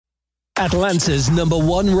Atlanta's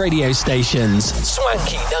 #1 radio stations,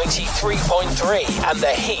 Swanky 93.3 and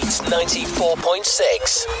The Heat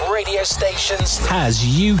 94.6 radio stations, has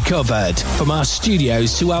you covered. From our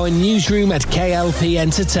studios to our newsroom at K.L.P.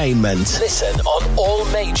 Entertainment. Listen on all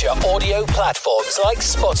major audio platforms like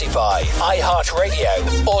Spotify,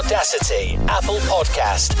 iHeartRadio, Audacity, Apple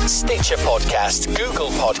Podcast, Stitcher Podcast,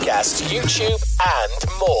 Google Podcast, YouTube,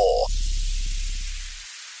 and more.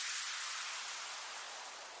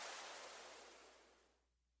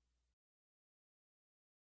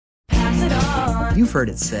 You've heard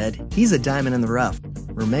it said, he's a diamond in the rough.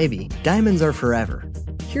 Or maybe, diamonds are forever.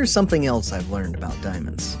 Here's something else I've learned about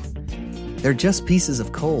diamonds. They're just pieces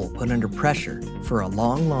of coal put under pressure for a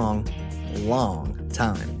long, long, long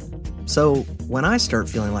time. So, when I start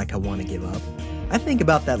feeling like I want to give up, I think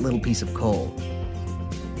about that little piece of coal.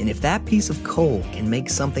 And if that piece of coal can make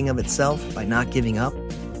something of itself by not giving up,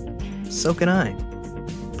 so can I.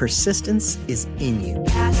 Persistence is in you.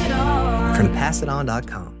 Pass it on. From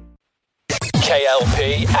PassItOn.com.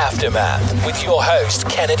 K.L.P. Aftermath with your host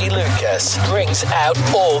Kennedy Lucas brings out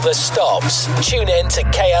all the stops. Tune in to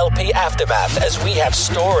K.L.P. Aftermath as we have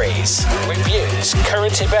stories, reviews,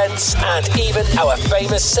 current events, and even our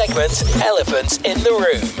famous segment, Elephant in the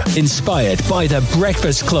Room. Inspired by the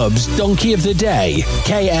Breakfast Club's Donkey of the Day,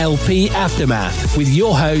 K.L.P. Aftermath with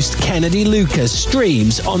your host Kennedy Lucas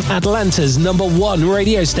streams on Atlanta's #1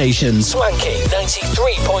 radio station, Swanky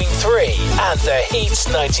 93.3 and The Heat's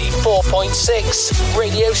 94.6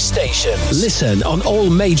 radio station. Listen on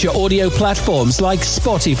all major audio platforms like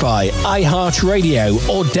Spotify, iHeartRadio,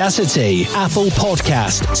 Audacity, Apple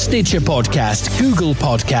Podcast, Stitcher Podcast, Google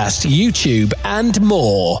Podcast, YouTube, and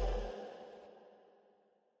more.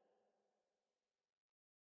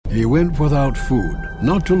 He went without food,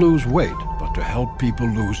 not to lose weight, but to help people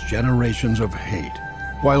lose generations of hate.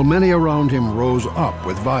 While many around him rose up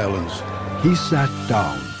with violence, he sat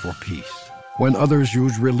down for peace. When others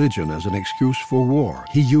used religion as an excuse for war,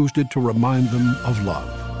 he used it to remind them of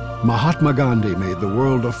love. Mahatma Gandhi made the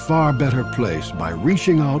world a far better place by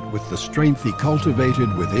reaching out with the strength he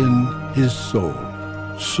cultivated within his soul.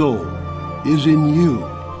 Soul is in you.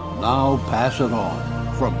 Now pass it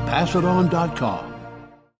on. From PassItOn.com.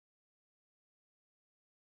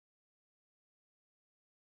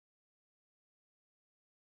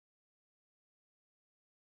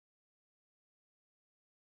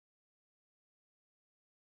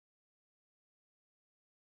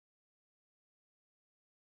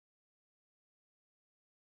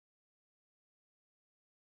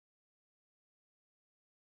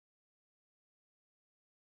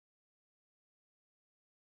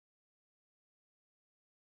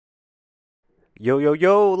 Yo, yo,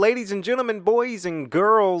 yo, ladies and gentlemen, boys and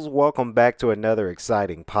girls, welcome back to another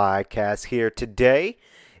exciting podcast here today.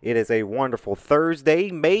 It is a wonderful Thursday,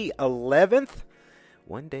 May 11th,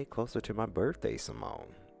 one day closer to my birthday, Simone.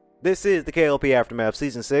 This is the K.L.P. Aftermath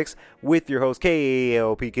Season 6 with your host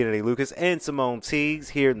K.L.P. Kennedy Lucas and Simone Teags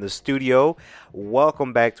here in the studio.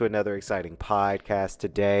 Welcome back to another exciting podcast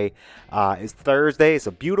today. It's Thursday. It's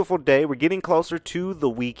a beautiful day. We're getting closer to the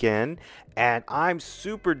weekend, and I'm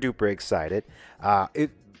super duper excited.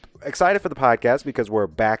 Excited for the podcast because we're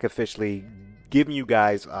back officially giving you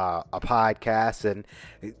guys a podcast and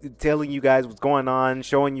telling you guys what's going on,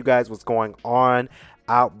 showing you guys what's going on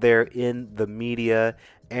out there in the media.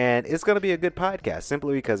 And it's going to be a good podcast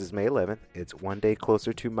simply because it's May 11th. It's one day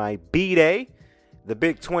closer to my B-Day, the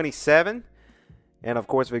Big 27. And, of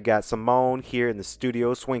course, we've got Simone here in the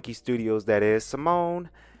studio, Swinky Studios, that is. Simone,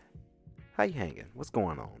 how you hanging? What's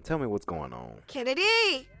going on? Tell me what's going on.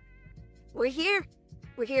 Kennedy, we're here.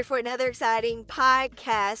 We're here for another exciting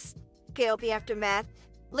podcast, K.L.P. Aftermath.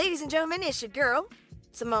 Ladies and gentlemen, it's your girl,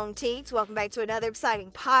 Simone Teags. Welcome back to another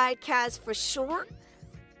exciting podcast for sure.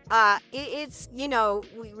 It's,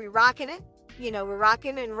 we're rocking it. We're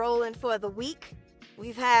rocking and rolling for the week.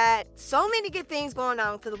 We've had so many good things going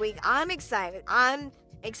on for the week. I'm excited. I'm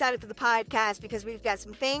excited for the podcast because we've got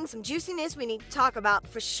some things, some juiciness we need to talk about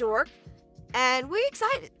for sure. And we're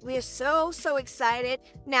excited. We are so excited.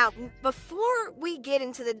 Now, before we get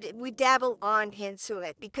into we dabble on into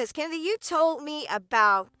it, because Kennedy, you told me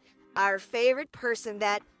about our favorite person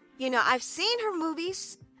that, I've seen her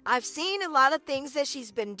movies. I've seen a lot of things that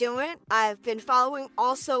she's been doing. I've been following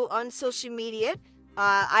also on social media.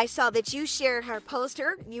 I saw that you shared her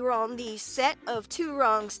poster. You were on the set of Two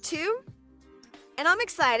Wrongs 2. And I'm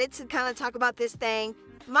excited to kind of talk about this thing.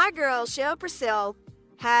 My girl, K.L.P,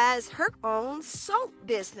 has her own salt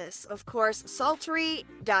business. Of course,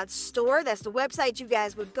 saltery.store. That's the website you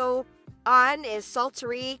guys would go on. Is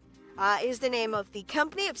Saltery is the name of the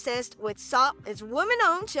company obsessed with salt. It's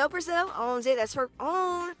woman-owned. K.L.P owns it. That's her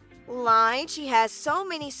own line. She has so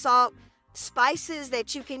many salt spices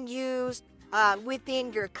that you can use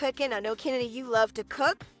within your cooking. I know, Kennedy, you love to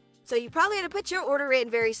cook, so you probably have to put your order in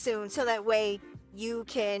very soon so that way you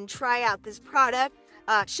can try out this product.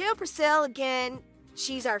 Cheryl Purcell, again,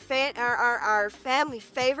 she's our family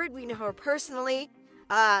favorite. We know her personally.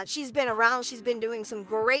 She's been around. She's been doing some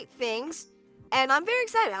great things. And I'm very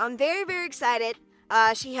excited. I'm very, very excited.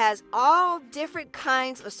 She has all different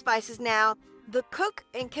kinds of spices now. The Cook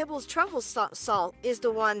and Kibbles truffle salt is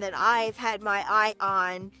the one that I've had my eye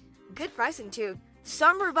on. Good pricing too.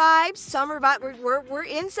 Summer vibes. We're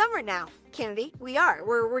in summer now, Kennedy. We are.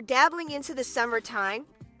 We're dabbling into the summertime.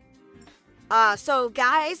 So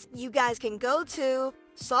guys, you guys can go to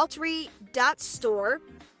sultry.store,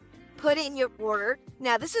 put in your order.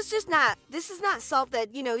 Now, this is not salt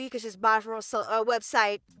that, you could just buy from a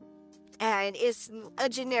website and it's a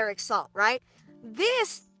generic salt, right?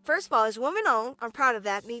 This, first of all, is woman-owned. I'm proud of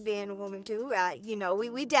that, me being a woman too.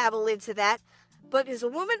 We dabble into that. But it's a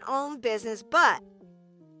woman-owned business, but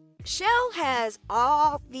Shell has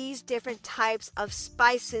all these different types of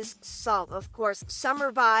spices, salt. Of course,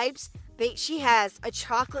 summer vibes. She has a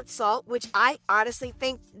chocolate salt, which I honestly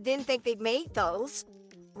didn't think they made those,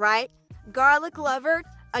 right? Garlic lover,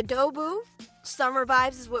 adobo. Summer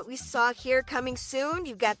vibes is what we saw here coming soon.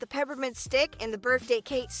 You've got the peppermint stick and the birthday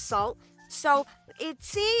cake salt. So it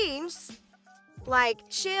seems like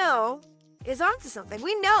Shell is onto something.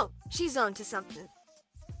 We know she's onto something.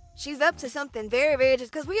 She's up to something very, very,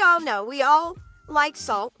 just because we all like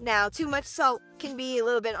salt. Now, too much salt can be a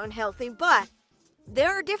little bit unhealthy, but there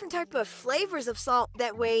are different types of flavors of salt.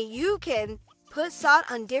 That way you can put salt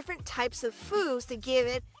on different types of foods to give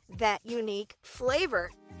it that unique flavor.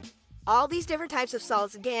 All these different types of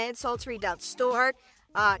salts, again, sultry.store,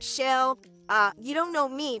 Shell. You don't know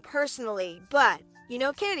me personally, but you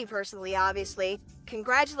know Kennedy personally, obviously.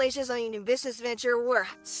 Congratulations on your new business venture. We're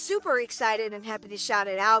super excited and happy to shout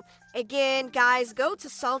it out. Again, guys, go to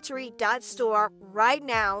sultry.store right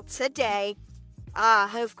now, today.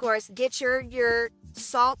 Of course, get your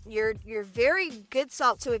salt, your very good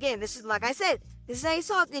salt too. Again, this is, like I said, this ain't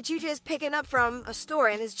salt that you just picking up from a store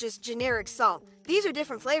and it's just generic salt. These are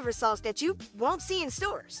different flavor salts that you won't see in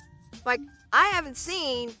stores. Like, I haven't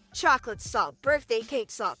seen chocolate salt, birthday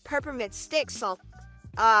cake salt, peppermint stick salt,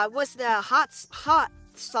 what's the hot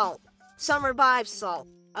salt, summer vibe salt,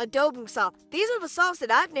 adobo salt. These are the salts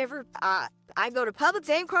that I've never, I go to Publix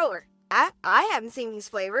and Kroger. I haven't seen these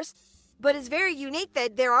flavors, but it's very unique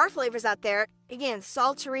that there are flavors out there. Again,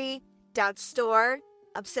 sultry.store,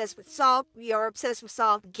 obsessed with salt. We are obsessed with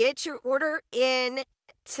salt. Get your order in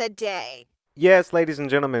today. Yes, ladies and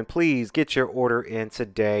gentlemen, please get your order in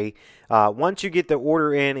today. Once you get the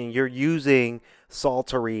order in and you're using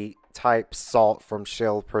Saltery type salt from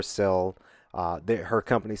Shell Purcell, her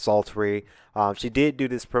company Saltery, she did do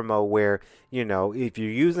this promo where, if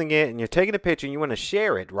you're using it and you're taking a picture and you want to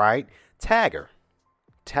share it, right? Tag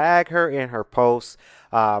her in her posts.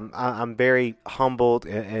 I'm very humbled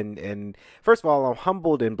and first of all, I'm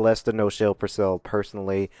humbled and blessed to know Shell Purcell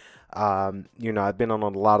personally. I've been on a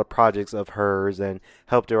lot of projects of hers and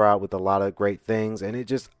helped her out with a lot of great things. And it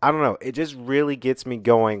just really gets me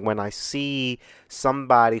going when I see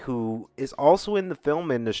somebody who is also in the film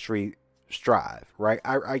industry strive, right?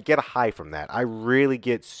 I get a high from that. I really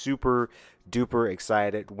get super duper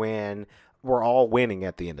excited when we're all winning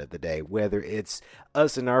at the end of the day, whether it's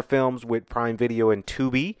us in our films with Prime Video and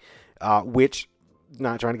Tubi, which,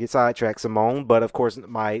 not trying to get sidetracked, Simone, but of course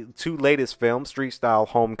my two latest films, Street Style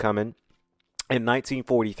Homecoming and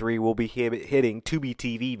 1943, will be hitting Tubi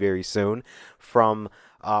TV very soon from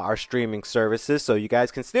our streaming services. So you guys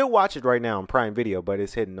can still watch it right now on Prime Video, but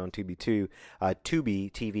it's hitting on Tubi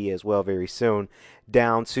TV as well very soon.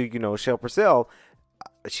 Down to, Shell Purcell,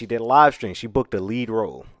 she did a live stream. She booked a lead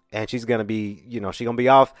role. And she's going to be, she's going to be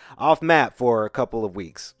off map for a couple of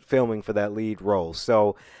weeks filming for that lead role.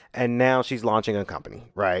 So, and now she's launching a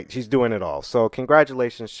company, right? She's doing it all. So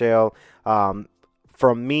congratulations, Shell.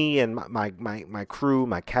 From me and my crew,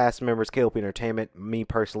 my cast members, K.L.P Entertainment, me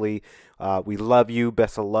personally, we love you.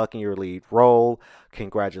 Best of luck in your lead role.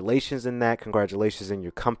 Congratulations in that. Congratulations in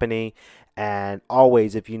your company. And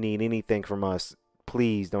always, if you need anything from us,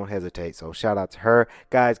 please don't hesitate. So shout out to her.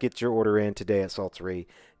 Guys, get your order in today at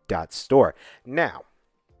Saltery.store. Now,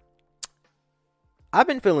 I've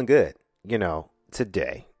been feeling good,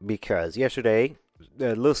 today, because yesterday,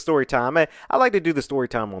 a little story time. I like to do the story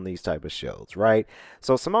time on these type of shows, right?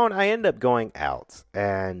 So Simone, I end up going out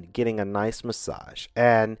and getting a nice massage,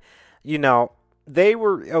 and they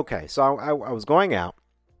were okay. So I was going out,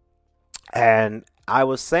 and I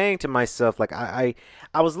was saying to myself, like, I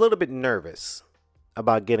was a little bit nervous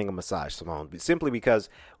about getting a massage, Simone, simply because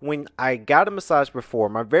when I got a massage before,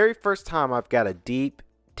 my very first time I've got a deep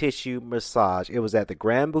tissue massage, it was at the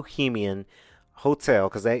Grand Bohemian Hotel,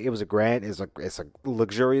 because it's a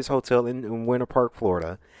luxurious hotel in Winter Park,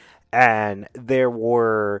 Florida, and there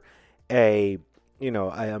were a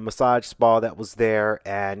a massage spa that was there,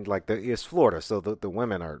 and like it's Florida, so the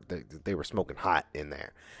women they were smoking hot in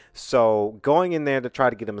there. So going in there to try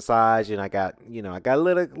to get a massage, and I got a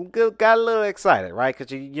little excited, right?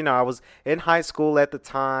 Because I was in high school at the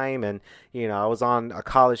time, and I was on a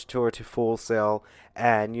college tour to Full Sail,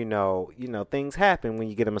 and things happen when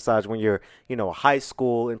you get a massage when you're a high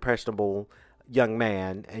school impressionable young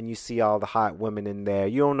man, and you see all the hot women in there.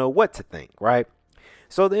 You don't know what to think, right?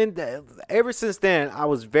 So then, ever since then, I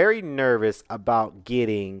was very nervous about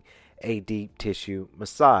getting a deep tissue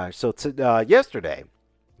massage. So yesterday,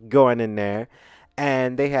 going in there,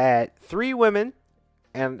 and they had 3 women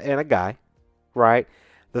and a guy, right?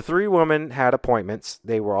 The 3 women had appointments.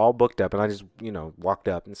 They were all booked up, and I just, walked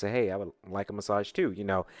up and said, hey, I would like a massage too,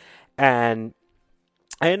 And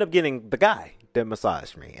I ended up getting the guy that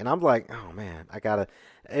massaged me. And I'm like, oh, man, I got to,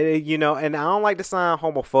 and I don't like to sound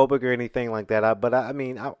homophobic or anything like that. But I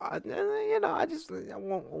just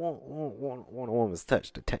want a woman's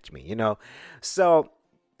touch to touch me, So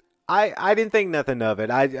I didn't think nothing of it.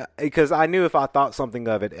 Because I knew if I thought something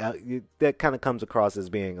of it, that kind of comes across as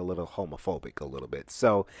being a little homophobic a little bit.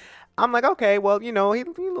 So I'm like, okay, well, he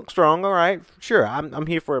looks strong. All right, sure. I'm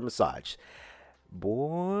here for a massage.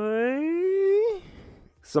 Boy,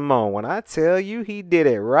 Simone, when I tell you he did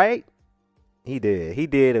it right, he did. He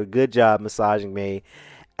did a good job massaging me.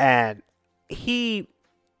 And he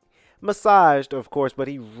massaged, of course, but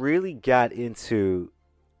he really got into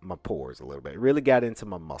my pores a little bit. Really got into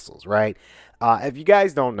my muscles, right? If you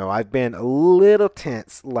guys don't know, I've been a little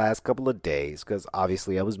tense last couple of days because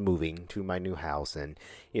obviously I was moving to my new house, and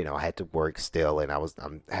I had to work still, and I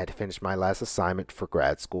had to finish my last assignment for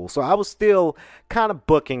grad school, so I was still kind of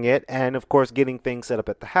booking it, and of course getting things set up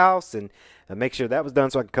at the house and make sure that was done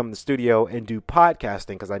so I could come to the studio and do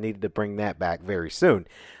podcasting because I needed to bring that back very soon.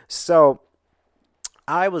 So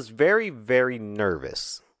I was very, very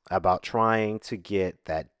nervous about trying to get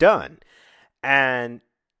that done. And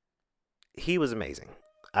he was amazing,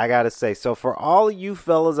 I gotta say. So for all of you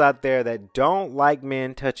fellas out there that don't like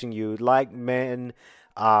men touching you, like men,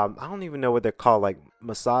 I don't even know what they're called, like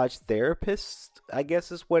massage therapists, I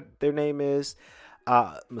guess is what their name is.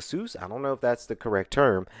 Masseuse, I don't know if that's the correct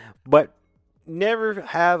term, but never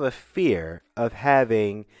have a fear of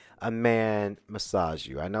having a man massage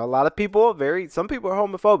you. I know a lot of people some people are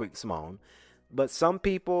homophobic, Simone, but some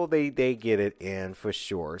people, they get it in for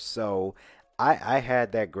sure. So I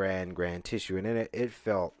had that grand tissue, and it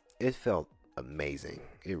felt amazing.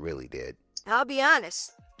 It really did. I'll be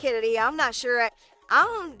honest, Kennedy, I'm not sure.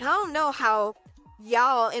 I don't know how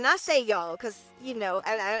y'all, and I say y'all because,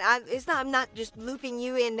 I'm not just looping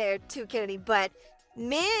you in there too, Kennedy, but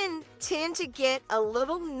men tend to get a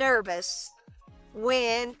little nervous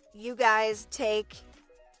when you guys take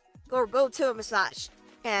or go to a massage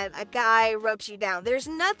and a guy rubs you down. There's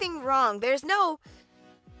nothing wrong. There's no,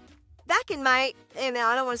 and I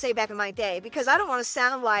don't want to say back in my day because I don't want to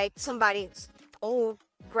sound like somebody's old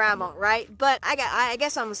grandma, right? But I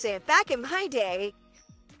guess I'm going to say it. Back in my day,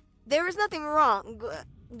 there was nothing wrong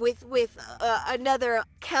with another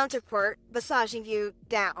counterpart massaging you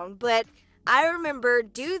down. But I remember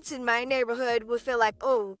dudes in my neighborhood would feel like,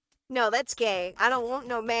 oh, no, that's gay. I don't want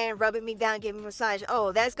no man rubbing me down, giving me a massage.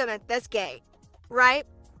 Oh, that's gay. Right?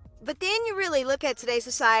 But then you really look at today's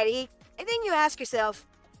society, and then you ask yourself,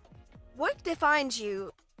 what defines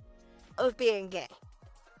you of being gay?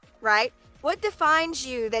 Right? What defines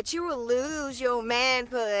you that you will lose your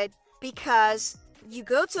manhood because you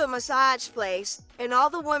go to a massage place and all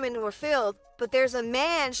the women were filled, but there's a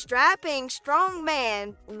man, strapping, strong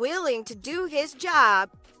man, willing to do his job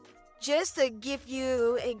just to give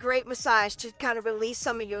you a great massage to kind of release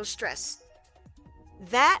some of your stress.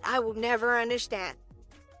 That I will never understand.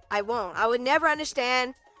 I won't. I would never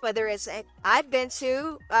understand whether I've been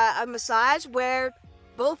to a massage where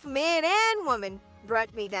both men and women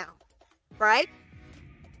brought me down, right?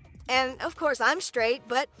 And of course I'm straight,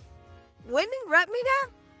 but women rubbed me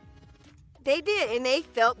down. They did, and they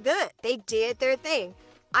felt good. They did their thing.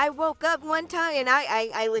 I woke up one time, and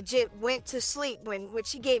I legit went to sleep when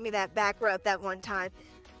she gave me that back rub that one time.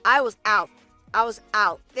 I was out.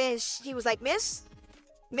 Then she was like, Miss,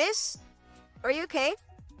 are you okay?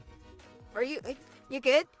 Are you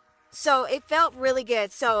good? So it felt really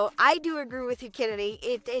good. So I do agree with you, Kennedy.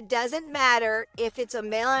 It doesn't matter if it's a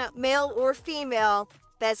male or female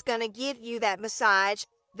that's going to give you that massage.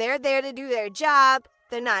 They're there to do their job.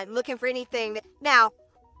 They're not looking for anything. Now,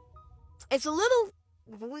 it's a little,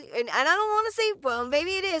 and I don't want to say, well,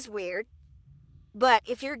 maybe it is weird. But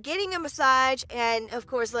if you're getting a massage, and of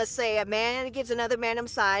course, let's say a man gives another man a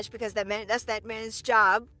massage because that's that man's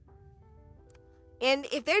job. And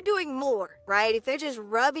if they're doing more, right? If they're just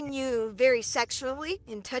rubbing you very sexually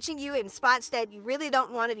and touching you in spots that you really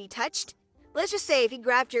don't want to be touched, let's just say if he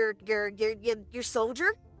grabbed your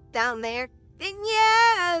soldier down there, then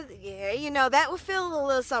yeah, you know, that would feel a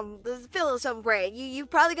little something great. You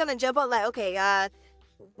probably gonna jump on like, okay,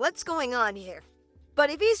 what's going on here?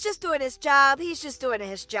 But if he's just doing his job, he's just doing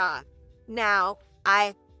his job. Now,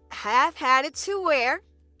 I have had it to where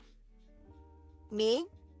me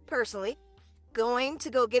personally going to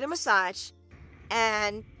go get a massage,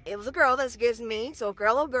 and it was a girl that gives me, so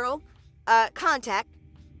girl contact,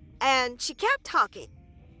 and she kept talking,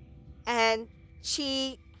 and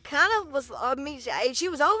she kind of was on me. She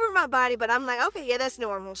was over my body, but I'm like, okay, yeah, that's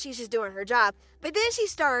normal. She's just doing her job. But then she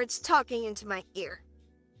starts talking into my ear,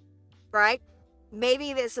 right?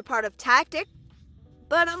 Maybe that's a part of tactic,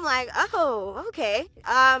 but I'm like, oh, okay.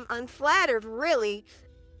 I'm unflattered, really,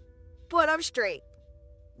 but I'm straight.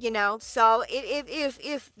 You know, so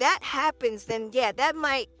if that happens, then yeah, that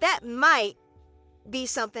might be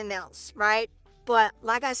something else, right? But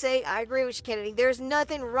like I say, I agree with you, Kennedy. There's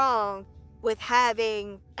nothing wrong with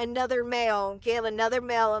having another male give another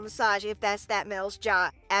male a massage if that's that male's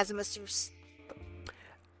job as a masseuse.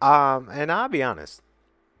 And I'll be honest,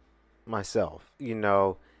 myself, you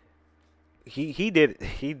know,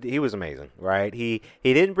 he was amazing, right? He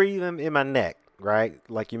didn't breathe him in my neck, right?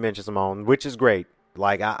 Like you mentioned, Simone, which is great.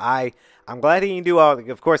 Like I'm glad he didn't do all.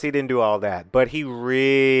 Of course, he didn't do all that, but he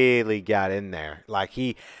really got in there. Like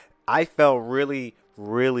I felt really,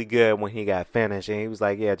 really good when he got finished, and he was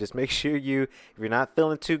like, "Yeah, just make sure if you're not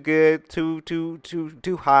feeling too good,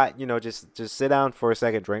 too hot, you know, just sit down for a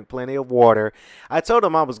second, drink plenty of water." I told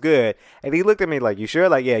him I was good, and he looked at me like, "You sure?"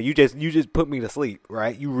 Like, "Yeah, you just put me to sleep,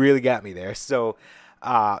 right? You really got me there." So,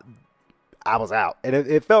 I was out, and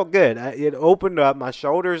it felt good. It opened up my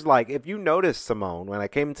shoulders. Like, if you noticed, Simone, when I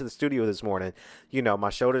came into the studio this morning, you know, my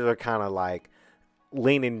shoulders are kind of like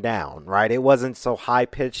leaning down, right? It wasn't so high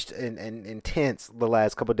pitched and intense the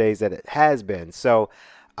last couple of days that it has been. So,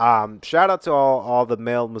 shout out to all the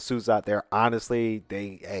male masseuses out there. Honestly,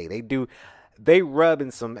 they rub in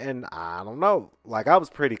some, and I don't know, like I was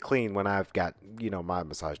pretty clean when I've got, you know, my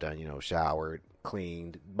massage done, you know, showered,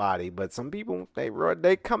 cleaned body, but some people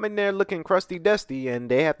they come in there looking crusty dusty, and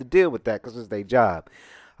they have to deal with that because it's their job.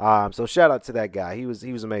 So shout out to that guy. He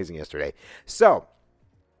was amazing yesterday. So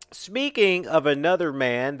speaking of another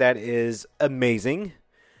man that is amazing,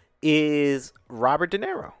 is Robert De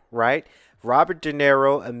Niro, right? Robert De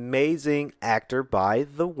Niro, amazing actor, by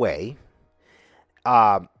the way.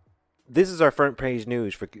 This is our front page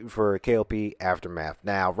news for K.L.P. Aftermath.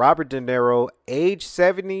 Now, Robert De Niro, age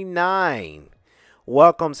 79,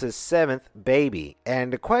 welcomes his 7th baby.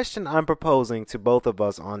 And the question I'm proposing to both of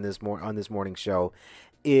us on this morning show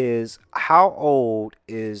is, how old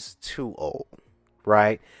is too old,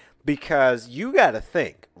 right? Because you got to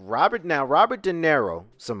think, Robert De Niro,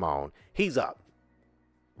 Simone, he's up,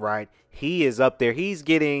 right? He is up there. He's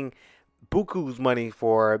getting buku's money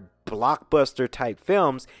for blockbuster type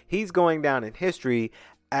films. He's going down in history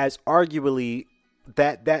as arguably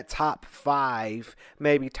that top 5,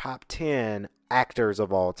 maybe top 10 actors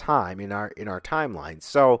of all time in our timeline.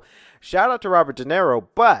 So shout out to Robert De Niro,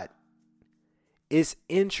 but it's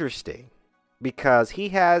interesting because he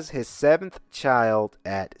has his 7th child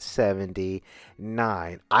at 79.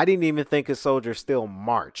 I didn't even think his soldiers still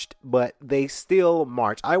marched, but they still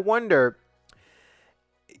march. I wonder,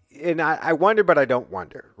 but I don't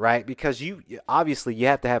wonder, right? Because you obviously you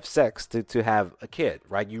have to have sex to have a kid,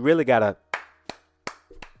 right? You really gotta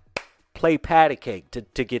play patty cake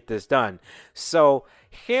to get this done. So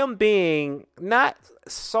him being not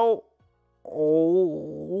so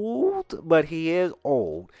old, but he is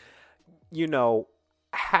old. You know,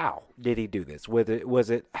 how did he do this? Was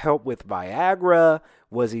it help with Viagra?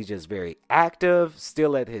 Was he just very active,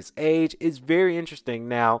 still at his age? It's very interesting.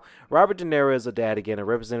 Now, Robert De Niro is a dad again, a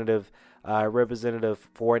representative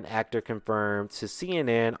for an actor confirmed to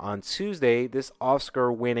CNN on Tuesday. This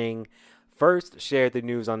Oscar-winning first shared the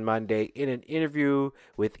news on Monday in an interview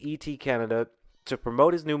with ET Canada to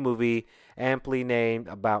promote his new movie, amply named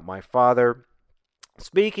About My Father.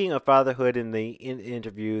 Speaking of fatherhood in the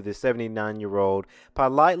interview, the 79-year-old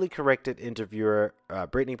politely corrected interviewer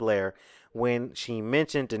Brittany Blair when she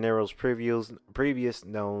mentioned De Niro's previous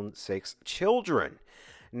known 6 children.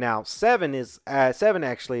 Now, seven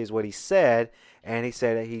actually is what he said, and he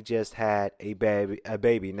said that he just had a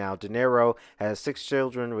baby. Now, De Niro has 6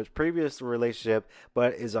 children with previous relationship,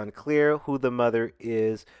 but is unclear who the mother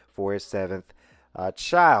is for his seventh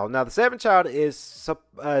child. Now, the seventh child is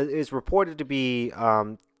reported to be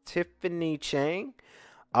Tiffany Chang,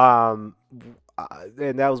 and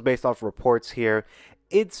that was based off reports here.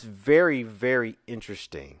 It's very, very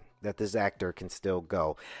interesting that this actor can still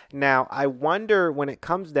go. Now, I wonder when it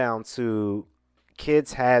comes down to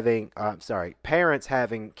parents having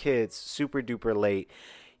kids super duper late,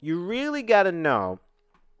 you really got to know,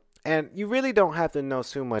 and you really don't have to know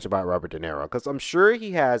too much about Robert De Niro, because I'm sure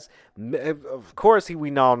he has, of course,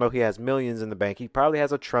 we all know he has millions in the bank. He probably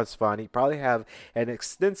has a trust fund. He probably have an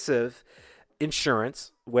extensive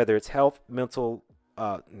insurance, whether it's health, mental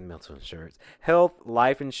insurance, health,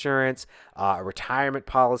 life insurance, retirement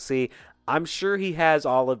policy. I'm sure he has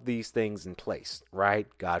all of these things in place, right?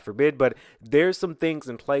 God forbid, but there's some things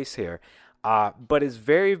in place here. But it's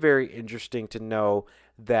very, very interesting to know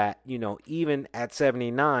that, even at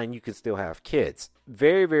 79, you can still have kids.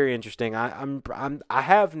 Very, very interesting. I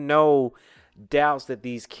have no doubts that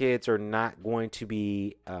these kids are not going to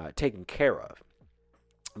be taken care of.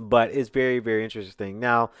 But it's very, very interesting.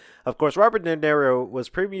 Now, of course, Robert De Niro was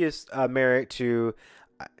married to,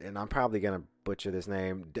 and I'm probably going to butcher this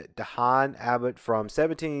name, Dahan Abbott from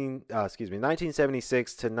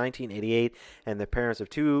 1976 to 1988, and the parents of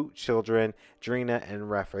 2 children, Drina and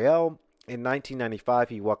Raphael. In 1995,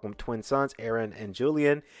 he welcomed twin sons, Aaron and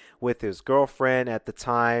Julian, with his girlfriend at the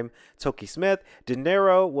time, Toki Smith. De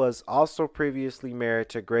Niro was also previously married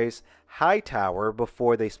to Grace Hightower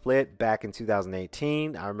before they split back in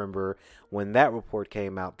 2018. I remember when that report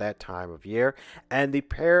came out that time of year. And the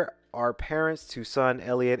pair are parents to son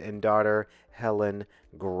Elliot and daughter Helen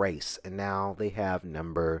Grace. And now they have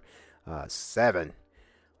number 7.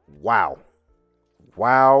 Wow.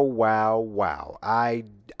 Wow. I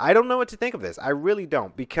don't know what to think of this. I really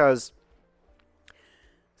don't, because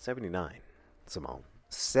 79, Simone.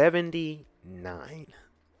 79.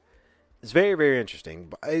 It's very, very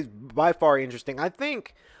interesting. It's by far interesting. I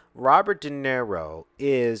think Robert De Niro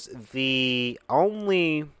is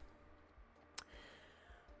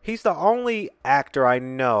he's the only actor I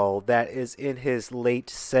know that is in his late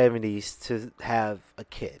 70s to have a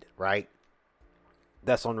kid, right?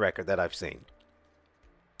 That's on record that I've seen.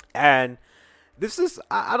 And this is,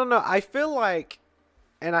 I don't know, I feel like,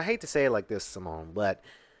 and I hate to say it like this, Simone, but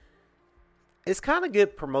it's kind of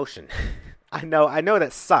good promotion. I know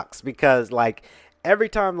that sucks, because like every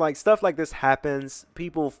time like stuff like this happens,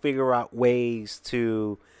 people figure out ways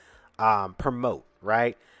to promote,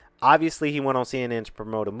 right? Obviously, he went on CNN to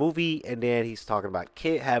promote a movie, and then he's talking about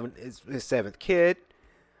having his 7th kid,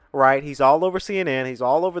 right? He's all over CNN. He's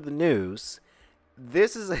all over the news.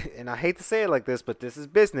 This is, and I hate to say it like this, but this is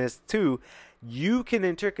business too. You can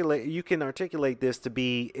articulate this to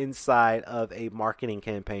be inside of a marketing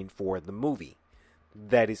campaign for the movie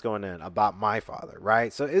that he's going in about my father,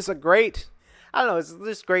 right? So it's it's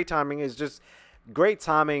just great timing. It's just great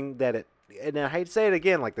timing and I hate to say it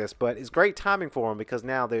again like this, but it's great timing for him, because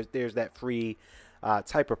now there's that free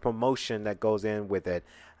type of promotion that goes in with it.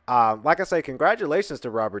 Like I say, congratulations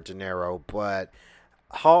to Robert De Niro, but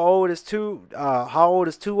how old is too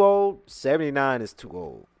old? 79 is too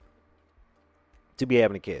old to be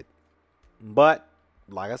having a kid. But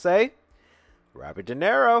like I say, Robert De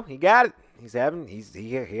Niro, he got it. He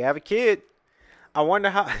have a kid. I wonder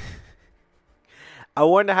how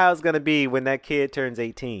it's gonna be when that kid turns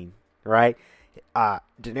 18, right?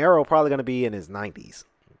 De Niro probably gonna be in his 90s,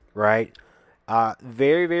 right?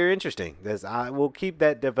 Very, very interesting. I will keep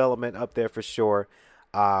that development up there for sure.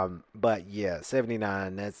 But yeah,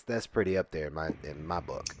 79, that's pretty up there in my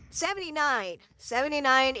book. 79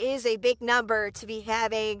 is a big number to be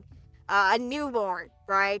having a newborn,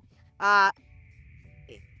 right?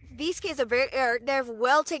 These kids they're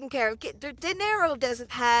well taken care of. De Niro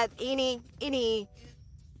doesn't have any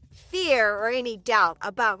fear or any doubt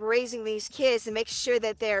about raising these kids and making sure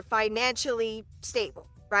that they're financially stable,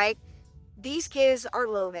 right? These kids are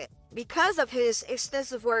loaded because of his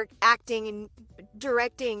extensive work acting and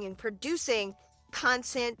directing and producing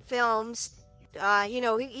content films.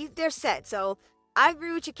 They're set. So I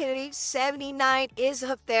agree with you, Kennedy. 79 is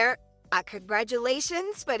up there.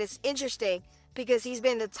 Congratulations, but it's interesting because he's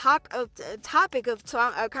been the topic of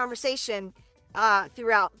conversation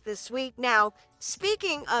throughout this week. Now,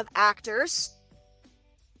 speaking of actors,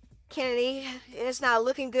 Kennedy, it's not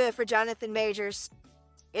looking good for Jonathan Majors.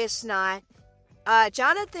 It's not.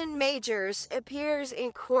 Jonathan Majors appears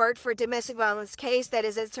in court for domestic violence case that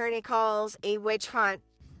his attorney calls a witch hunt.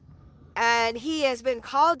 and he has been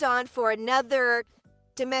called on for another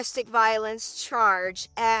domestic violence charge,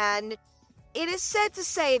 and it is said to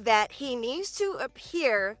say that he needs to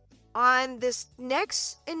appear on this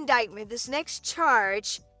next indictment, this next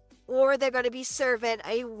charge, or they're going to be serving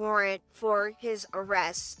a warrant for his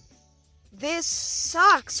arrest. This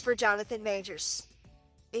sucks for Jonathan Majors.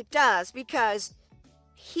 It does, because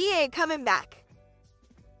he ain't coming back.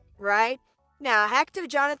 Right? Now, actor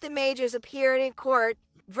Jonathan Majors appeared in court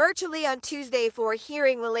virtually on Tuesday for a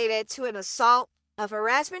hearing related to an assault of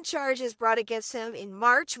harassment charges brought against him in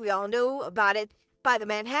March. We all know about it by the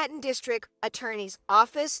Manhattan District Attorney's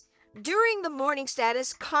Office. During the morning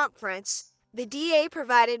status conference, the DA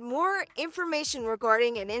provided more information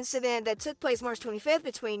regarding an incident that took place March 25th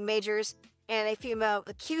between Majors and a female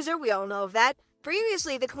accuser. We all know of that.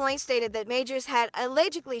 Previously, the complaint stated that Majors had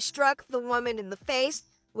allegedly struck the woman in the face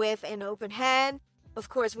with an open hand. Of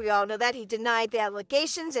course, we all know that. He denied the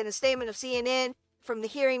allegations. In a statement of CNN from the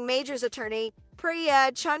hearing, Majors' attorney,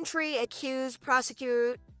 Priya Chantry, accused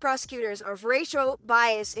prosecutors of racial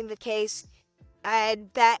bias in the case, and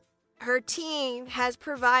that her team has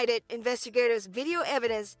provided investigators video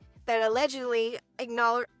evidence that allegedly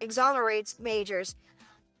exonerates Majors.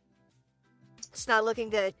 It's not looking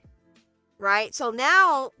good, right? So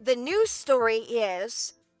now the news story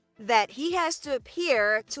is that he has to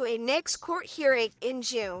appear to a next court hearing in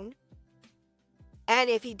June. And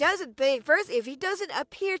if he doesn't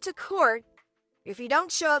appear to court, if he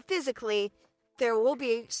don't show up physically, there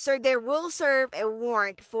will serve a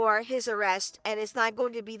warrant for his arrest, and it's not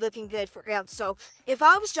going to be looking good for him. So if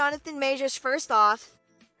I was Jonathan Majors, first off,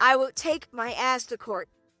 I would take my ass to court.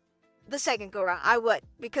 The second go round, I would,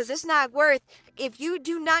 because it's not worth. If you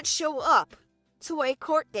do not show up to a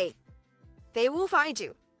court date, they will find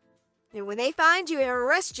you. And when they find you and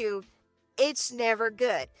arrest you, it's never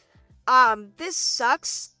good. This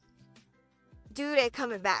sucks. Dude ain't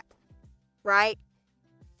coming back, right?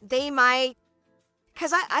 They might,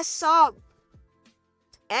 because I saw,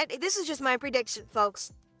 and this is just my prediction,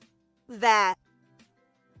 folks, that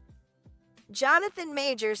Jonathan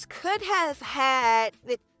Majors could have had,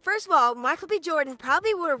 first of all, Michael B. Jordan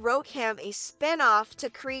probably would have wrote him a spinoff to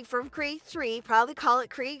Creed from Creed 3, probably call it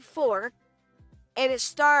Creed 4, and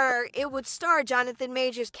it would star Jonathan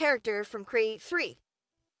Majors' character from Creed 3.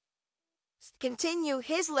 Continue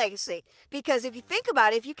his legacy. Because if you think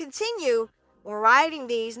about it, if you continue writing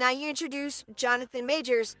these, now you introduce Jonathan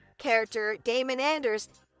Majors' character, Damon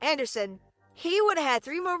Anderson, he would have had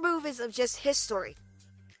 3 more movies of just his story.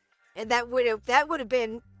 And that would have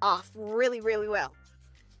been off really, really well.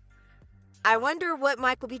 I wonder what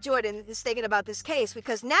Michael B. Jordan is thinking about this case,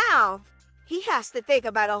 because now he has to think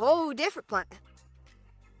about a whole different plan.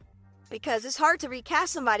 Because it's hard to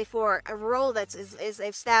recast somebody for a role that is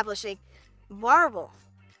establishing. Marvel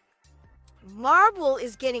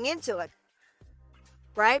is getting into it,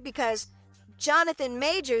 right? Because Jonathan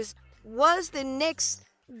Majors was the next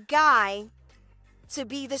guy to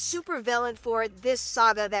be the supervillain for this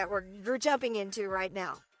saga that we're jumping into right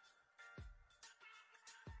now.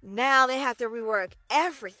 Now they have to rework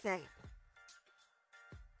everything,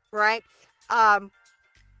 right?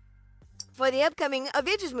 For the upcoming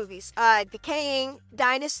Avengers movies, The Kang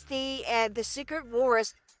Dynasty and The Secret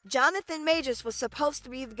Wars, Jonathan Majors was supposed to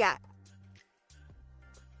be the guy.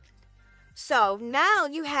 So now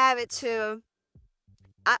you have it to,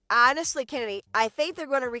 honestly, Kennedy, I think they're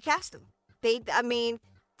going to recast him.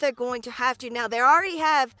 They're going to have to. Now, they already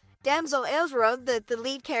have Damsel Elzra, the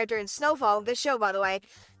lead character in Snowfall, this show, by the way,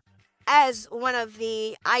 as one of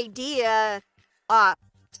the idea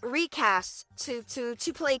recasts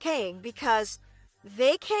to play Kang, because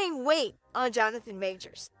they can't wait on Jonathan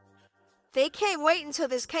Majors. They can't wait until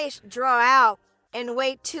this case draw out and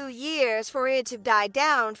wait 2 years for it to die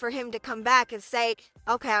down for him to come back and say,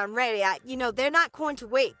 okay, I'm ready. They're not going to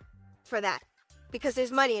wait for that, because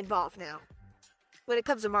there's money involved now when it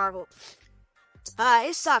comes to Marvel.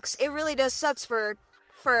 It sucks. It really does sucks for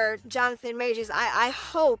Jonathan Majors. I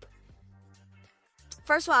hope,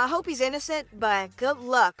 first of all, I hope he's innocent, but good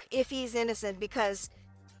luck if he's innocent, because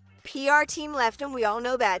PR team left him, we all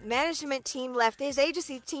know that. Management team left, his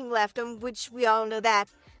agency team left him, which we all know that.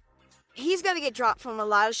 He's going to get dropped from a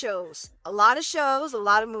lot of shows, a lot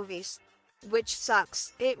of movies, which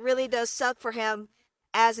sucks. It really does suck for him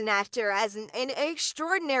as an actor, as an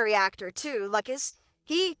extraordinary actor too. Like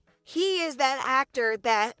he is that actor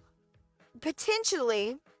that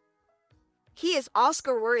potentially he is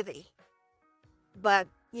Oscar worthy, but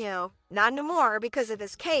not anymore because of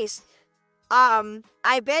this case.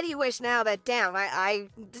 I bet he wished now that, damn,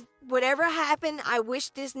 whatever happened, I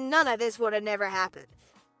wish none of this would have never happened.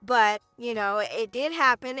 But, it did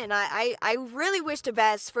happen, and I really wish the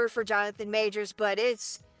best for Jonathan Majors, but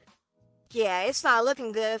it's not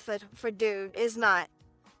looking good for dude. It's not.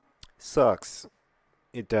 Sucks.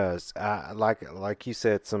 It does. Like you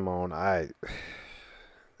said, Simone. It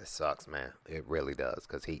sucks, man. It really does,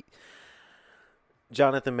 because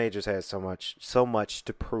Jonathan Majors has so much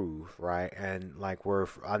to prove, right? And like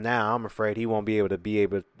now, I'm afraid he won't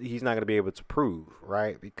he's not going to be able to prove,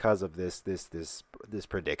 right, because of this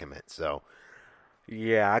predicament. So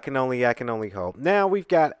yeah, I can only hope. Now we've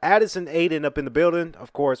got Addison Aiden up in the building.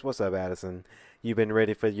 Of course, what's up, Addison? You've been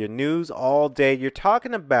ready for your news all day. You're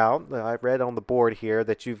talking about, I read on the board here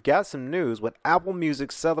that you've got some news with Apple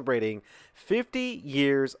Music celebrating 50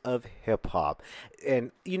 years of hip hop.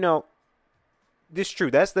 And this is true.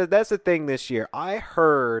 That's the thing this year. I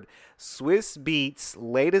heard Swiss Beats'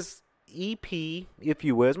 latest EP, if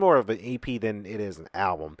you will. It's more of an EP than it is an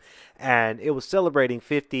album, and it was celebrating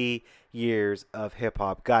 50 years of hip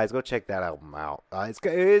hop. Guys, go check that album out.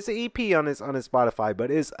 It's an EP on his Spotify, but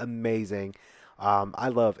it's amazing. I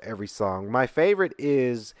love every song. My favorite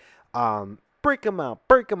is "Break 'Em Out,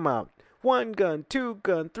 Break 'Em Out." 1 gun, 2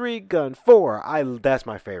 gun, 3 gun, 4. That's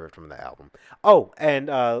my favorite from the album. Oh, and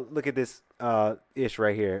look at this ish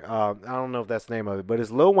right here. I don't know if that's the name of it, but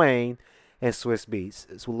it's Lil Wayne and Swiss Beats.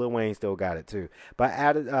 So Lil Wayne still got it too. But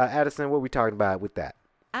Addison, what are we talking about with that?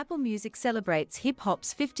 Apple Music celebrates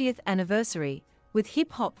hip-hop's 50th anniversary with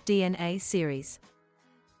Hip Hop DNA series.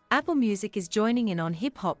 Apple Music is joining in on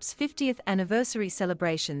hip-hop's 50th anniversary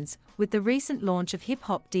celebrations with the recent launch of Hip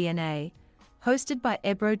Hop DNA, hosted by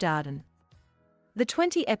Ebro Darden. The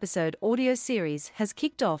 20-episode audio series has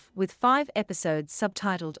kicked off with 5 episodes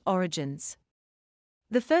subtitled Origins.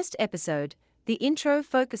 The first episode, the intro,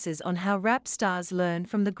 focuses on how rap stars learn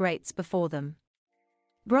from the greats before them.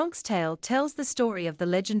 Bronx Tale tells the story of the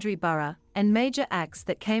legendary borough and major acts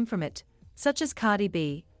that came from it, such as Cardi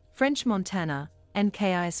B, French Montana, and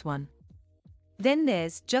KRS-One. Then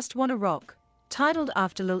there's Just Wanna Rock, titled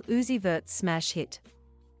after Lil Uzi Vert's smash hit.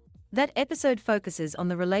 That episode focuses on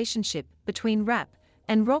the relationship between rap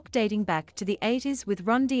and rock dating back to the 80s with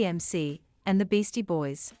Run DMC and the Beastie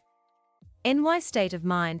Boys. NY State of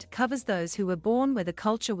Mind covers those who were born where the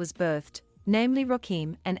culture was birthed, namely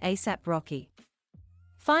Rakim and A$AP Rocky.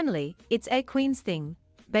 Finally, It's a Queen's Thing,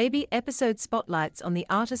 Baby episode spotlights on the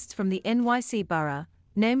artists from the NYC borough,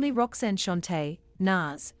 namely Roxanne Shante,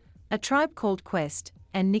 Nas, A Tribe Called Quest,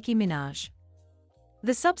 and Nicki Minaj.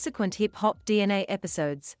 The subsequent Hip Hop DNA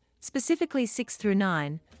episodes, specifically 6 through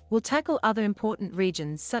 9, will tackle other important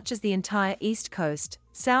regions such as the entire East Coast,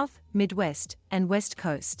 South, Midwest, and West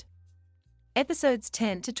Coast. Episodes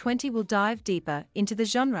 10 to 20 will dive deeper into the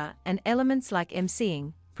genre and elements like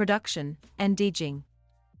MCing, production, and DJing.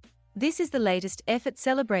 This is the latest effort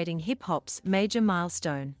celebrating hip-hop's major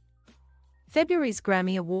milestone. February's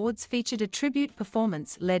Grammy Awards featured a tribute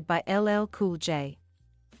performance led by LL Cool J.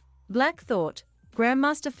 Black Thought,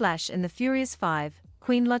 Grandmaster Flash and the Furious Five,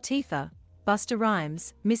 Queen Latifah, Busta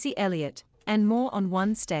Rhymes, Missy Elliott, and more on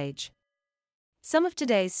one stage. Some of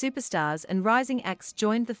today's superstars and rising acts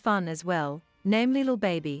joined the fun as well, namely Lil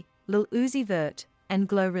Baby, Lil Uzi Vert, and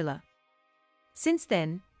Glorilla. Since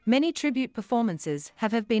then, many tribute performances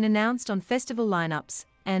have been announced on festival lineups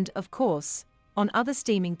and, of course, on other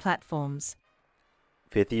streaming platforms.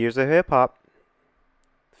 50 years of hip hop.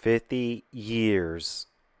 50 years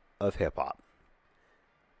of hip hop.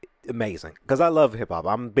 Amazing, because I love hip hop.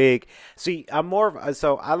 I'm big. See, I'm more of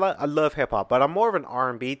I love hip hop, but I'm more of an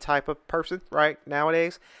R&B type of person right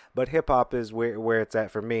nowadays. But hip hop is where it's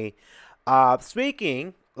at for me.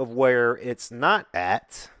 Speaking of where it's not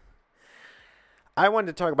at, I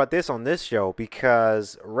wanted to talk about this on this show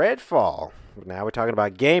because Redfall. Now we're talking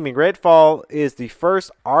about gaming. Redfall is the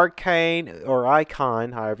first Arcane or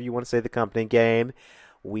Icon, however you want to say the company, game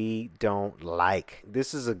we don't like.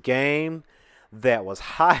 This is a game that was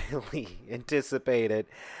highly anticipated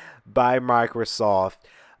by Microsoft.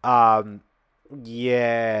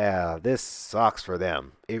 Yeah, this sucks for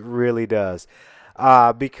them. It really does.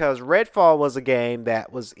 Because Redfall was a game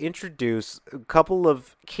that was introduced, a couple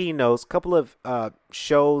of keynotes, couple of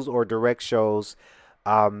shows or direct shows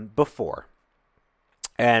before.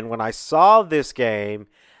 And when I saw this game,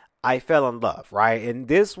 I fell in love, right? And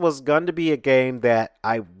this was going to be a game that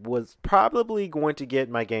I was probably going to get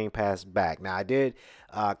my Game Pass back. Now, I did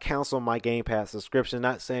cancel my Game Pass subscription.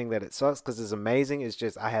 Not saying that it sucks because it's amazing. It's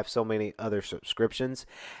just I have so many other subscriptions.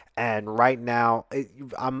 And right now,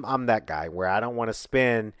 I'm that guy where I don't want to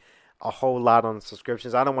spend a whole lot on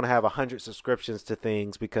subscriptions. I don't want to have 100 subscriptions to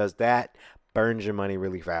things because that burns your money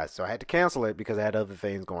really fast. So I had to cancel it because I had other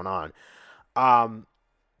things going on.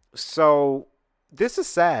 So this is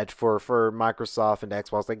sad for Microsoft and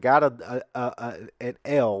Xbox. They got an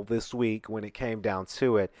L this week when it came down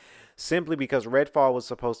to it, simply because Redfall was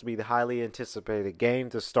supposed to be the highly anticipated game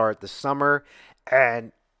to start the summer,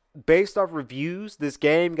 and based off reviews, this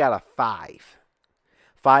game got a 5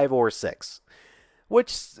 or 6,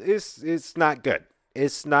 which is not good.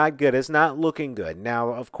 It's not good. It's not looking good.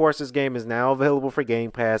 Now, of course, this game is now available for Game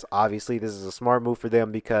Pass. Obviously, this is a smart move for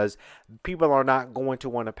them because people are not going to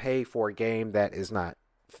want to pay for a game that is not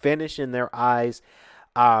finished in their eyes.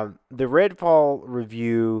 The Redfall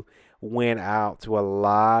review went out to a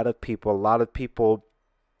lot of people. A lot of people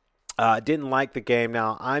didn't like the game.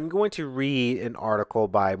 Now, I'm going to read an article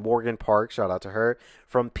by Morgan Park, shout out to her,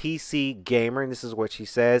 from PC Gamer, and this is what she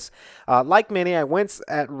says. Like many, I went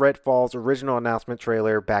at Redfall's original announcement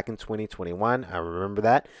trailer back in 2021. I remember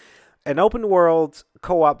that. An open-world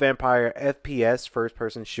co-op vampire FPS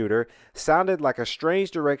first-person shooter sounded like a strange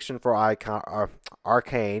direction for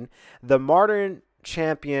Arcane, the modern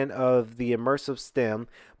champion of the immersive STEM,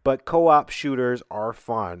 but co-op shooters are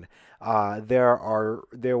fun. There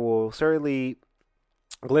will certainly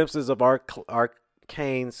glimpses of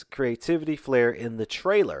Arcane's creativity flair in the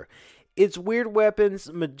trailer. Its weird weapons,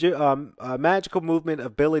 magical movement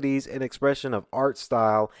abilities, and expression of art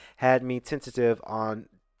style had me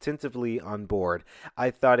tentatively on board. I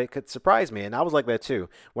thought it could surprise me, and I was like that too.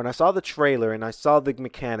 When I saw the trailer and I saw the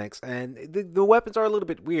mechanics, and the weapons are a little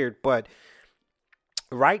bit weird, but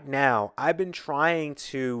right now, I've been trying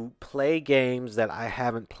to play games that I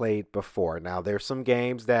haven't played before. Now, there's some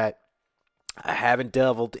games that I haven't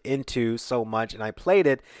delved into so much, and I played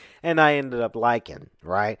it, and I ended up liking,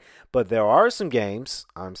 right? But there are some games,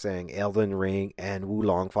 I'm saying Elden Ring and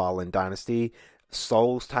Wulong Fallen Dynasty,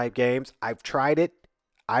 Souls-type games. I've tried it.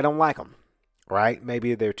 I don't like them, right?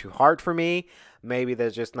 Maybe they're too hard for me. Maybe they're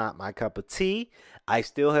just not my cup of tea. I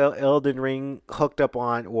still have Elden Ring hooked up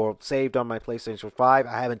on or saved on my PlayStation 5.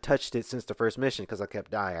 I haven't touched it since the first mission because I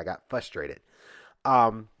kept dying. I got frustrated.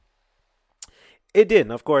 It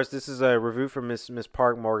didn't. Of course, this is a review from Miss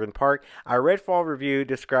Park, Morgan Park. Our Redfall review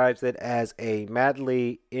describes it as a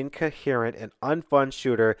madly incoherent and unfun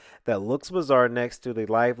shooter that looks bizarre next to the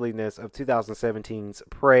liveliness of 2017's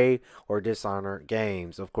Prey or Dishonored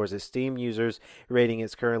games. Of course, its Steam users rating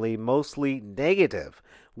is currently mostly negative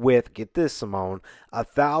with, get this, Simone,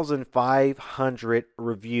 1,500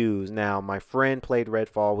 reviews. Now, my friend played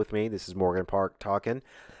Redfall with me. This is Morgan Park talking.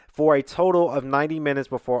 For a total of 90 minutes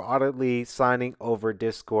before audibly signing over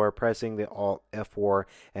Discord, pressing the Alt F4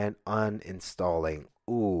 and uninstalling.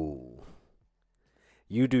 Ooh.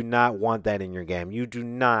 You do not want that in your game. You do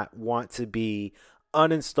not want to be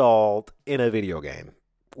uninstalled in a video game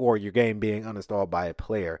or your game being uninstalled by a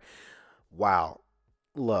player. Wow.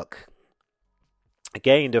 Look,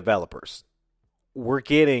 game developers, we're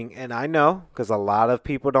getting, and I know because a lot of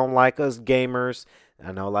people don't like us gamers.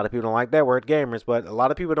 I know a lot of people don't like that word, gamers, but a lot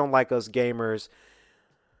of people don't like us gamers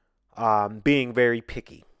being very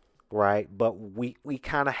picky, right? But we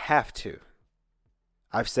kind of have to.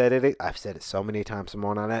 I've said it so many times,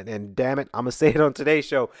 Simone, on that, and damn it, I'm gonna say it on today's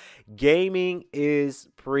show. Gaming is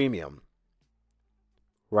premium,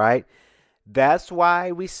 right? That's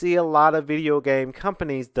why we see a lot of video game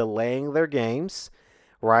companies delaying their games,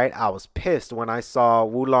 right? I was pissed when I saw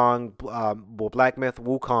Black Myth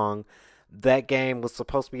Wukong. That game was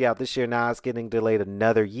supposed to be out this year. Now it's getting delayed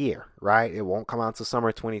another year, right? It won't come out until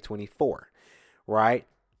summer 2024, right?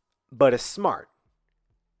 But it's smart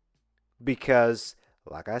because,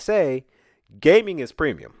 like I say, gaming is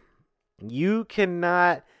premium. You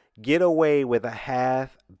cannot get away with a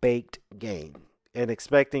half-baked game and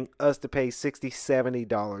expecting us to pay $60,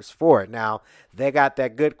 $70 for it. Now, they got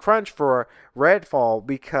that good crunch for Redfall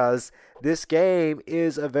because this game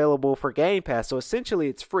is available for Game Pass. So essentially,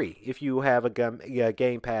 it's free if you have a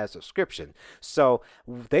Game Pass subscription. So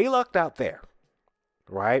they lucked out there,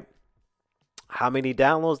 right? How many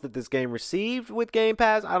downloads did this game receive with Game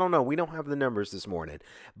Pass? I don't know. We don't have the numbers this morning.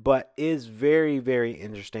 But it's very, very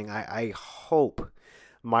interesting. I hope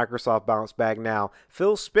Microsoft bounced back. Now,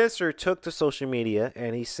 Phil Spencer took to social media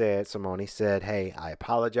and he said, Simone said, hey, I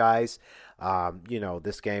apologize.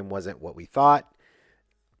 This game wasn't what we thought.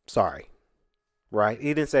 Sorry. Right?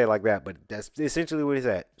 He didn't say it like that, but that's essentially what he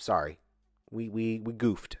said. Sorry. We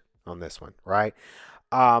goofed on this one, right?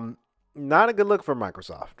 Not a good look for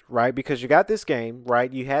Microsoft, right? Because you got this game,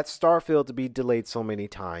 right? You had Starfield to be delayed so many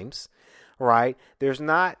times, right? There's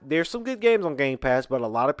some good games on Game Pass, but a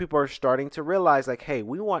lot of people are starting to realize like, hey,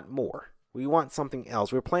 we want more. We want something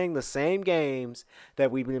else. We're playing the same games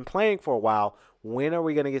that we've been playing for a while. When are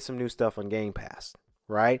we going to get some new stuff on Game Pass,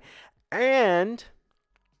 right? And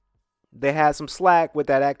they had some slack with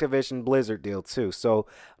that Activision Blizzard deal too. So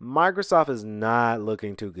Microsoft is not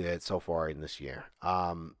looking too good so far in this year.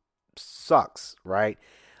 Sucks, right?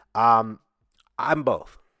 I'm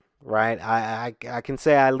both, right? I can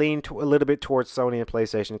say I lean a little bit towards Sony and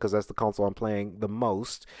PlayStation because that's the console I'm playing the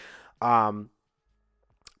most.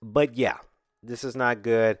 But yeah, this is not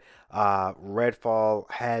good.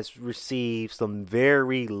 Redfall has received some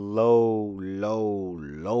very low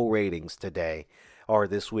ratings today or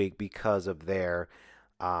this week because of their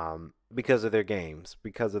games,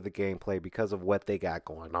 because of the gameplay, because of what they got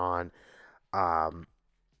going on.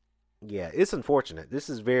 Yeah, it's unfortunate. This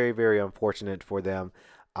is very, very unfortunate for them.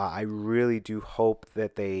 I really do hope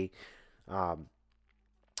that I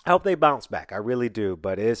hope they bounce back. I really do,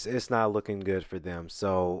 but it's not looking good for them.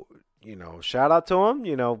 So, shout out to them.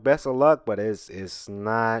 Best of luck, but it's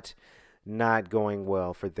not going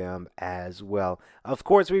well for them as well. Of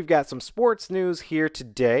course, we've got some sports news here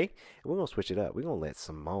today. We're gonna switch it up. We're gonna let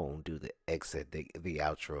Simone do the exit, the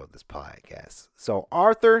outro of this podcast. So,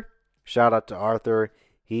 Arthur, shout out to Arthur.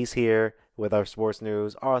 He's here with our sports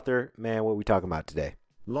news. Arthur, man, what are we talking about today?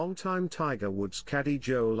 Longtime Tiger Woods caddy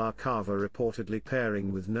Joe LaCava reportedly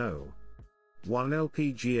pairing with No. 1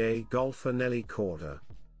 LPGA golfer Nelly Korda.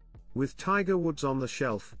 With Tiger Woods on the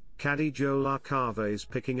shelf, caddy Joe LaCava is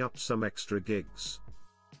picking up some extra gigs.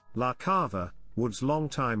 LaCava, Woods'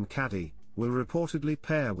 longtime caddy, will reportedly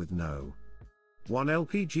pair with No. 1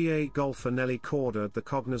 LPGA golfer Nelly Korda at the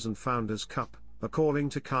Cognizant Founders Cup, according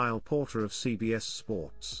to Kyle Porter of CBS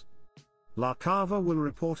Sports. LaCava will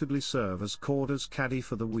reportedly serve as Korda's caddy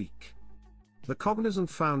for the week. The Cognizant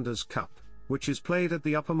Founders Cup, which is played at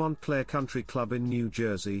the Upper Montclair Country Club in New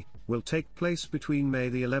Jersey, will take place between May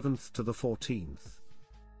the 11th to the 14th.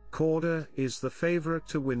 Korda is the favorite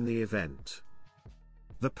to win the event.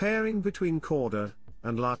 The pairing between Korda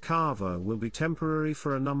and LaCava will be temporary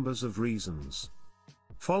for a number of reasons.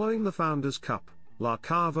 Following the Founders Cup,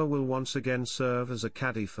 LaCava will once again serve as a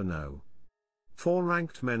caddy for No. 4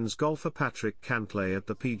 ranked men's golfer Patrick Cantlay at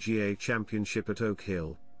the PGA Championship at Oak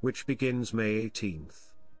Hill, which begins May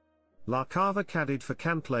 18th. LaCava caddied for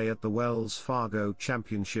Cantlay at the Wells Fargo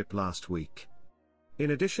Championship last week.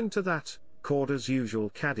 In addition to that, Korda's usual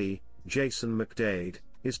caddy, Jason McDade,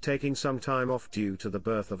 is taking some time off due to the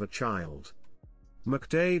birth of a child.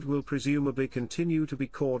 McDade will presumably continue to be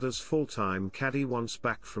Korda's full-time caddy once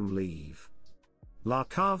back from leave.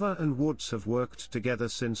 LaCava and Woods have worked together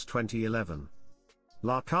since 2011.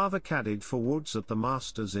 LaCava caddied for Woods at the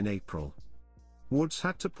Masters in April. Woods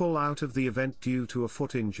had to pull out of the event due to a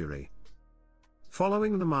foot injury.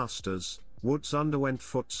 Following the Masters, Woods underwent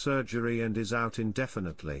foot surgery and is out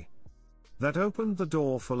indefinitely. That opened the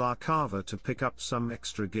door for LaCava to pick up some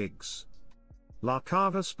extra gigs.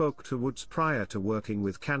 LaCava spoke to Woods prior to working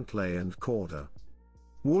with Cantlay and Korda.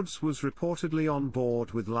 Woods was reportedly on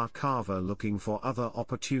board with LaCava looking for other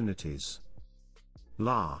opportunities.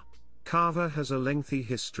 LaCava has a lengthy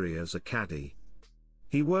history as a caddy.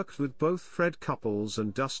 He worked with both Fred Couples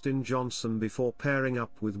and Dustin Johnson before pairing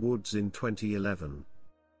up with Woods in 2011.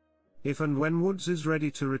 If and when Woods is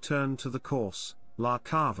ready to return to the course,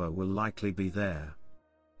 LaCava will likely be there.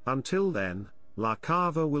 Until then,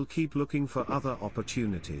 LaCava will keep looking for other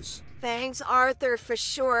opportunities. Thanks, Arthur, for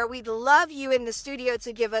sure. We'd love you in the studio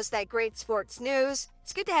to give us that great sports news.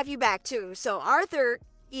 It's good to have you back, too. So, Arthur,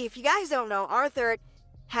 if you guys don't know, Arthur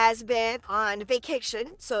has been on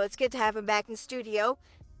vacation, so it's good to have him back in studio.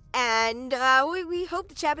 And we hope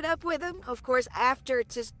to chat it up with him, of course, after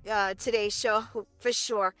today's show, for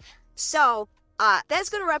sure. So, that's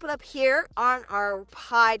going to wrap it up here on our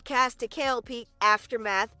podcast, the K.L.P.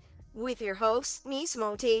 Aftermath, with your hosts, me,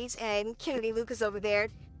 Simone, Teags, and Kennedy Lucas over there.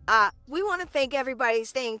 We want to thank everybody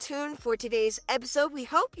staying tuned for today's episode. We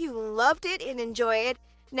hope you loved it and enjoy it.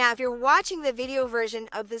 Now, if you're watching the video version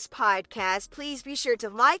of this podcast, please be sure to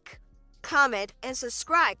like, comment, and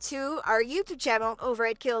subscribe to our YouTube channel over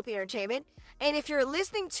at K.L.P. Entertainment. And if you're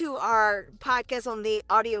listening to our podcast on the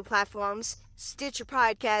audio platforms, Stitcher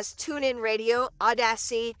Podcast, TuneIn Radio,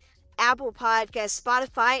 Audacity, Apple Podcast,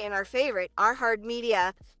 Spotify, and our favorite,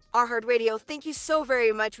 iHeartRadio, thank you so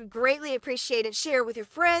very much. We greatly appreciate it. Share it with your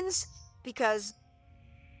friends because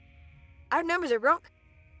our numbers are broke.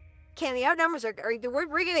 Candy, our numbers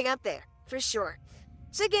we're getting up there for sure.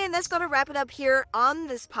 So again, that's going to wrap it up here on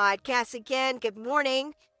this podcast. Again, good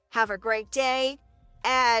morning. Have a great day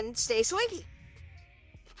and stay swanky.